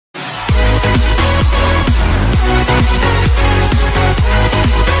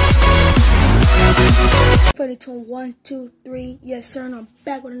Ready to 1, 2, 3. Yes, sir, and I'm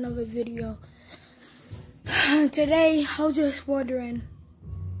back with another video. Today, I was just wondering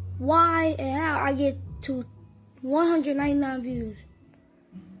why and how I get to 199 views.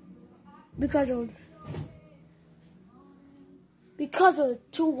 Because of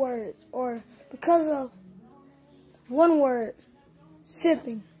 2 words, or because of 1 word,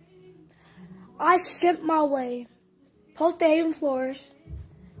 simping. I simp my way, posted havan flores,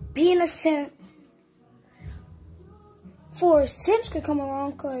 being a simp, for simps could come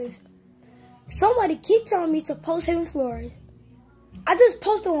along, cause somebody keep telling me to post havan flores. I just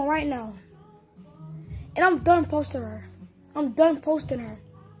posted one right now, and I'm done posting her.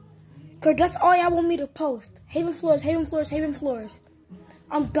 Cause that's all y'all want me to post. Havan flores, havan flores, havan flores.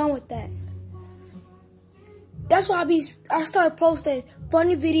 I'm done with that. That's why I started posting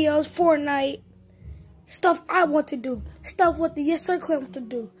funny videos, Fortnite, stuff I want to do, stuff what the Yes Sir Clan wants to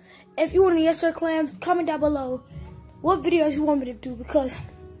do. If you want a Yes Sir Clan, comment down below what videos you want me to do, because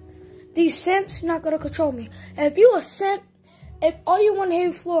these simps not gonna control me. If you a simp, if all you want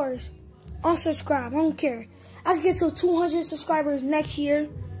havan flores, unsubscribe. I don't care. I can get to 200 subscribers next year,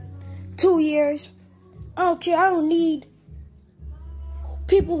 2 years. I don't care. I don't need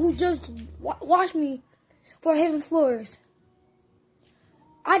people who just watch me for havan flores.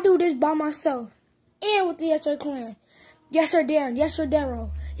 I do this by myself and with the Yes Sir Clan. Yes Sir Darren, Yes Sir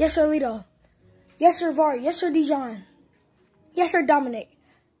Darrow, Yes Sir Lito, Yes Sir Vart, Yes Sir Dijon, Yes Sir Dominic.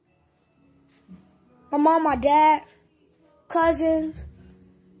 My mom, my dad, cousins.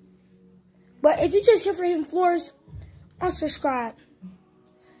 But if you just here for havan flores, unsubscribe.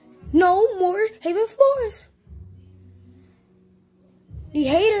 No more havan flores. The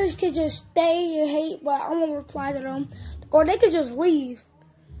haters could just stay and hate, but I won't reply to them. Or they could just leave,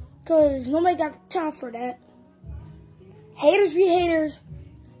 because nobody got time for that. Haters be haters,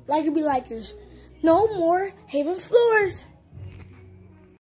 likers be likers. No more havan flores.